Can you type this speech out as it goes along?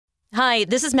Hi,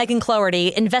 this is Megan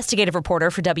Cloherty, investigative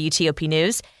reporter for WTOP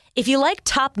News. If you like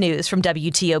top news from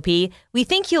WTOP, we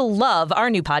think you'll love our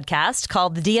new podcast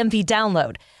called The DMV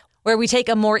Download, where we take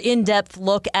a more in-depth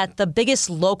look at the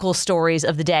biggest local stories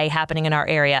of the day happening in our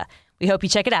area. We hope you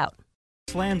check it out.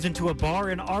 Slams into a bar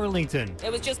in Arlington.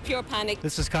 It was just pure panic.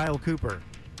 This is Kyle Cooper.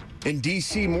 In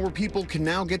D.C., more people can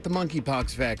now get the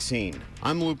monkeypox vaccine.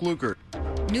 I'm Luke Lukert.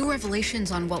 New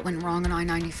revelations on what went wrong on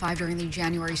I-95 during the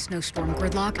January snowstorm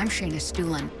gridlock. I'm Shayna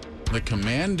Stulin. The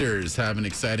Commanders have an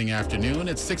exciting afternoon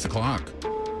at 6 o'clock.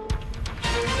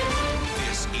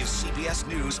 This is CBS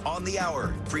News on the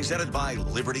Hour, presented by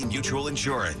Liberty Mutual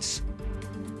Insurance.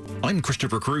 I'm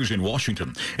Christopher Cruz in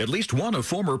Washington. At least one of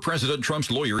former President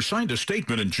Trump's lawyers signed a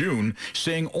statement in June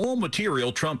saying all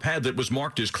material Trump had that was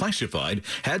marked as classified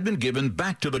had been given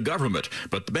back to the government.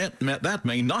 But that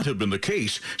may not have been the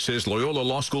case, says Loyola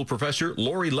Law School professor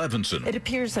Lori Levinson. It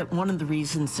appears that one of the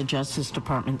reasons the Justice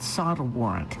Department sought a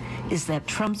warrant is that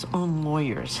Trump's own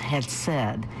lawyers had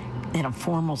said in a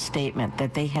formal statement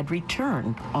that they had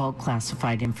returned all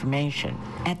classified information.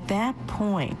 At that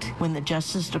point, when the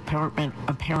Justice Department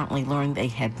apparently learned they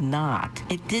had not,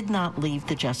 it did not leave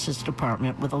the Justice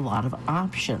Department with a lot of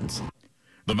options.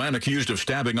 The man accused of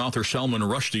stabbing author Salman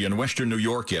Rushdie in western New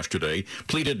York yesterday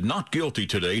pleaded not guilty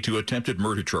today to attempted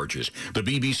murder charges. The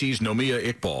BBC's Nomia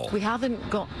Iqbal. We haven't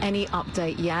got any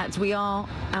update yet. We are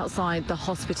outside the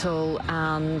hospital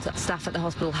and staff at the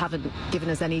hospital haven't given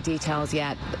us any details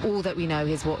yet. All that we know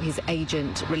is what his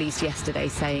agent released yesterday,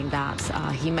 saying that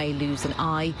he may lose an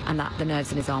eye and that the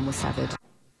nerves in his arm were severed.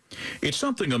 It's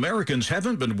something Americans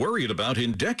haven't been worried about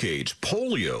in decades.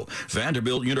 Polio.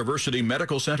 Vanderbilt University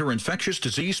Medical Center infectious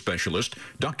disease specialist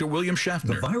Dr. William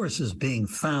Schaffner. The virus is being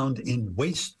found in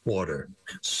wastewater,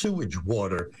 sewage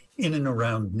water in and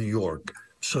around New York.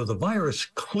 So the virus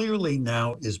clearly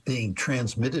now is being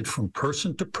transmitted from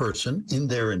person to person in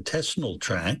their intestinal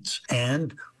tracts.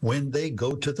 And when they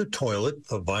go to the toilet,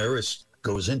 the virus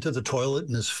goes into the toilet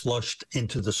and is flushed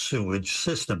into the sewage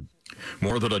system.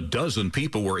 More than a dozen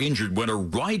people were injured when a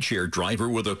rideshare driver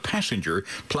with a passenger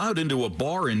plowed into a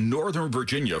bar in Northern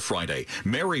Virginia Friday.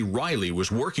 Mary Riley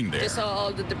was working there. Just saw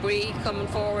all the debris coming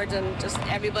forward and just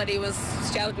everybody was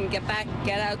shouting, get back,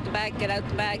 get out the back, get out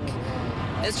the back.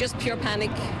 It's just pure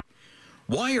panic.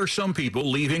 Why are some people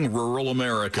leaving rural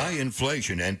America? High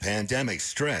inflation and pandemic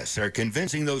stress are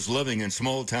convincing those living in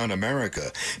small-town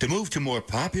America to move to more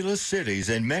populous cities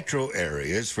and metro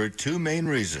areas for two main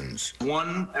reasons.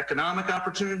 One, economic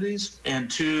opportunities,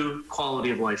 and two,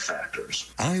 quality of life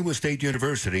factors. Iowa State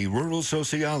University rural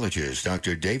sociologist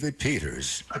Dr. David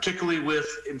Peters. Particularly with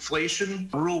inflation,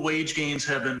 rural wage gains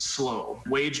have been slow.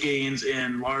 Wage gains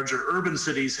in larger urban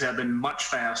cities have been much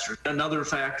faster. Another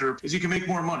factor is you can make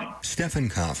more money. Stephen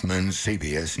Kaufman,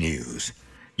 CBS News.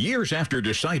 Years after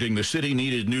deciding the city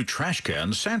needed new trash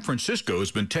cans, San Francisco has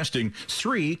been testing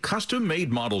 3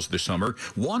 custom-made models this summer,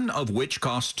 one of which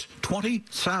cost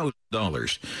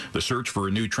 $20,000. The search for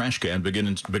a new trash can began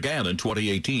in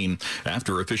 2018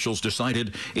 after officials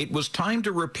decided it was time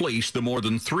to replace the more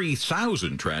than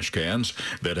 3,000 trash cans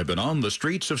that have been on the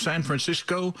streets of San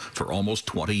Francisco for almost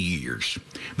 20 years.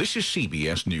 This is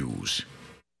CBS News.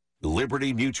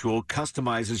 Liberty Mutual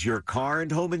customizes your car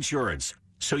and home insurance,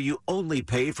 so you only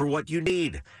pay for what you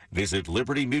need. Visit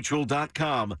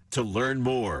libertymutual.com to learn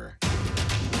more.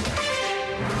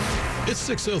 It's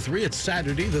 6:03. It's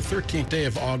Saturday, the 13th day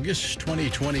of August,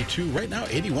 2022. Right now,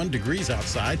 81 degrees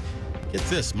outside. Get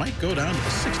this, might go down to the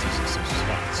 60s in some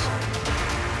spots.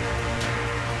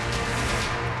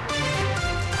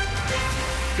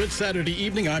 Good Saturday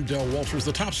evening. I'm Del Walters.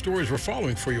 The top stories we're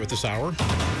following for you at this hour.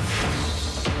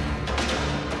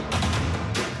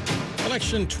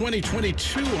 Election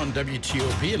 2022 on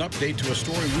WTOP, an update to a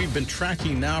story we've been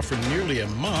tracking now for nearly a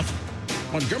month.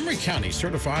 Montgomery County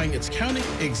certifying its county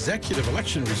executive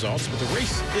election results, but the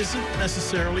race isn't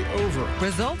necessarily over.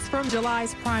 Results from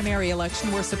July's primary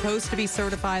election were supposed to be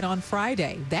certified on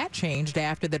Friday. That changed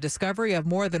after the discovery of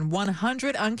more than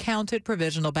 100 uncounted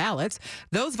provisional ballots.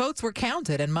 Those votes were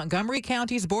counted, and Montgomery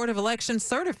County's Board of Elections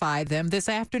certified them this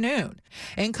afternoon.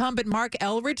 Incumbent Mark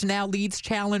Elridge now leads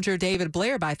challenger David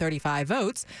Blair by 35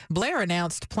 votes. Blair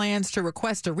announced plans to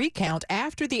request a recount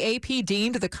after the AP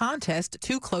deemed the contest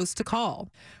too close to call.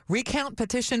 Recount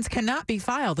petitions cannot be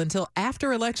filed until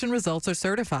after election results are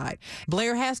certified.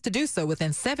 Blair has to do so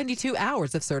within 72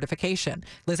 hours of certification.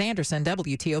 Liz Anderson,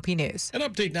 WTOP News. An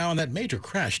update now on that major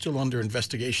crash still under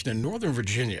investigation in Northern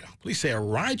Virginia. Police say a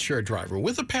rideshare driver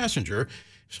with a passenger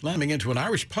slamming into an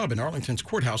Irish pub in Arlington's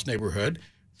courthouse neighborhood.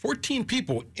 14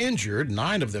 people injured,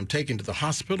 9 of them taken to the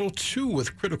hospital, 2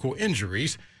 with critical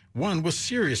injuries. one with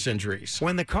serious injuries.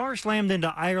 When the car slammed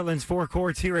into Ireland's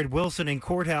forecourts here at Wilson and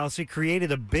Courthouse, it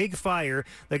created a big fire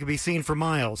that could be seen for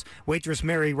miles. Waitress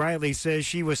Mary Riley says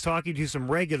she was talking to some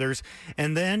regulars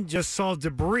and then just saw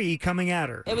debris coming at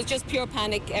her. It was just pure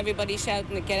panic. Everybody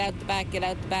shouting, get out the back, get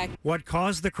out the back. What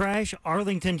caused the crash?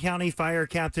 Arlington County Fire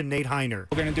Captain Nate Heiner.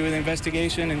 We're going to do an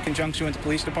investigation in conjunction with the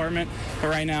police department, but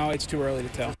right now it's too early to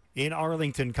tell. In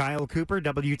Arlington, Kyle Cooper,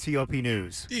 WTOP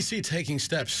News. D.C. taking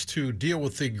steps to deal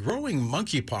with the growing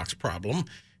monkeypox problem.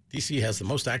 D.C. has the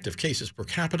most active cases per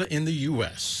capita in the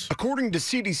U.S. According to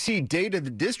CDC data, the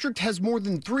district has more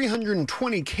than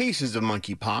 320 cases of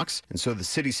monkeypox, and so the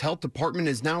city's health department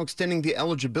is now extending the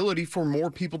eligibility for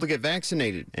more people to get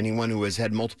vaccinated. Anyone who has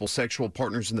had multiple sexual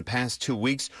partners in the past 2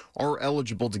 weeks are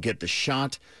eligible to get the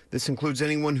shot. This includes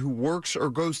anyone who works or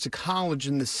goes to college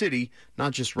in the city,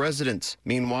 not just residents.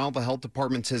 Meanwhile, the health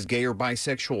department says gay or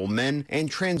bisexual men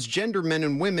and transgender men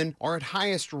and women are at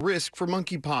highest risk for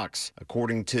monkeypox.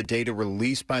 According to data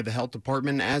released by the health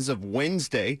department as of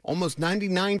Wednesday, almost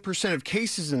 99% of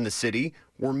cases in the city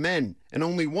were men, and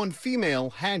only one female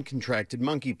had contracted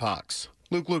monkeypox.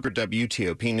 Luke Luker,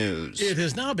 WTOP News. It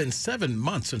has now been 7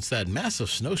 months since that massive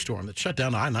snowstorm that shut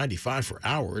down I-95 for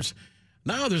hours.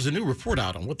 Now there's a new report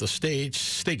out on what the state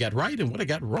got right and what it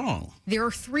got wrong. There are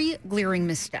 3 glaring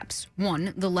missteps.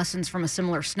 1, the lessons from a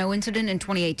similar snow incident in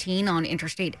 2018 on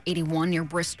Interstate 81 near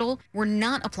Bristol were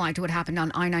not applied to what happened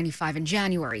on I-95 in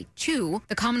January. 2,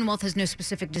 the Commonwealth has no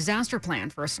specific disaster plan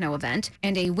for a snow event,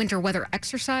 and a winter weather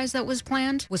exercise that was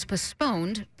planned was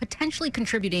postponed, potentially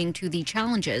contributing to the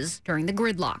challenges during the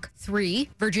gridlock. 3,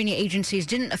 Virginia agencies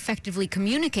didn't effectively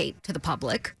communicate to the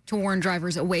public to warn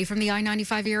drivers away from the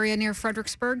I-95 area near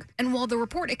Fredericksburg. And while the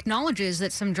report acknowledges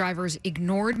that some drivers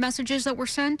ignored messages that were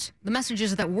sent, the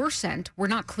messages that were sent were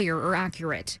not clear or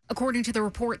accurate. According to the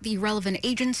report, the relevant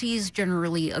agencies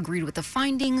generally agreed with the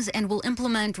findings and will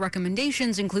implement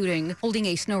recommendations, including holding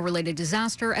a snow-related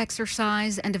disaster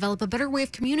exercise and develop a better way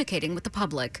of communicating with the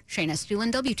public. Shayna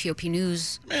Stulen, WTOP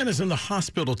News. A man is in the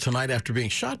hospital tonight after being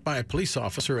shot by a police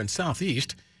officer in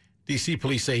Southeast. D.C.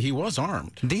 police say he was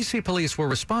armed. D.C. police were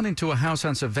responding to a house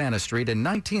on Savannah Street and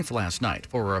 19th last night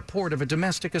for a report of a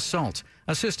domestic assault.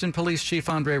 Assistant Police Chief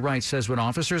Andre Wright says when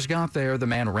officers got there, the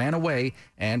man ran away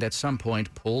and at some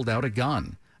point pulled out a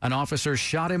gun. An officer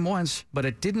shot him once, but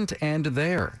it didn't end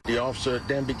there. The officer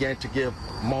then began to give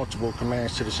multiple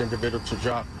commands to this individual to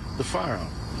drop the firearm.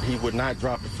 He would not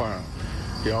drop the firearm.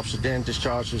 The officer then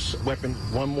discharged his weapon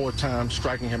one more time,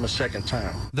 striking him a second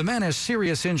time. The man has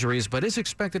serious injuries but is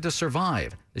expected to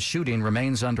survive. The shooting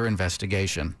remains under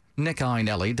investigation. Nick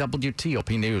Einelli,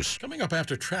 WTOP News. Coming up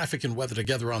after traffic and weather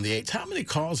together on the 8th, how many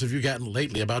calls have you gotten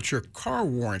lately about your car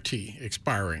warranty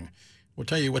expiring? We'll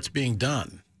tell you what's being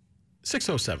done.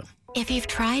 6:07. If you've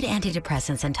tried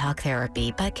antidepressants and talk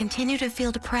therapy but continue to feel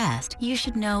depressed, you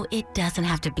should know it doesn't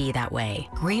have to be that way.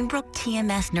 Greenbrook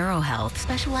TMS NeuroHealth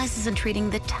specializes in treating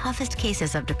the toughest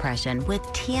cases of depression with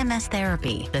TMS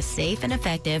therapy, the safe and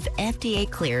effective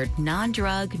FDA-cleared,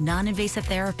 non-drug, non-invasive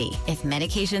therapy. If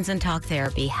medications and talk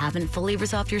therapy haven't fully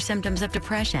resolved your symptoms of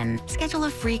depression, schedule a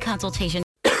free consultation.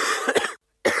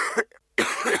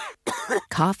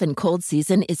 Cough and cold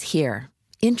season is here.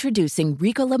 Introducing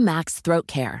Ricola Max Throat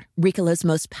Care, Ricola's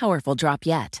most powerful drop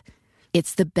yet.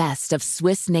 It's the best of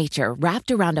Swiss nature wrapped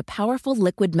around a powerful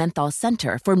liquid menthol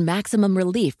center for maximum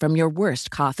relief from your worst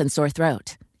cough and sore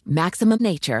throat. Maximum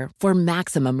nature for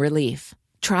maximum relief.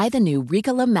 Try the new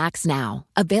Ricola Max now,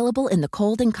 available in the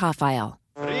cold and cough aisle.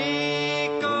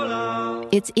 Ricola.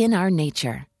 It's in our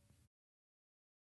nature.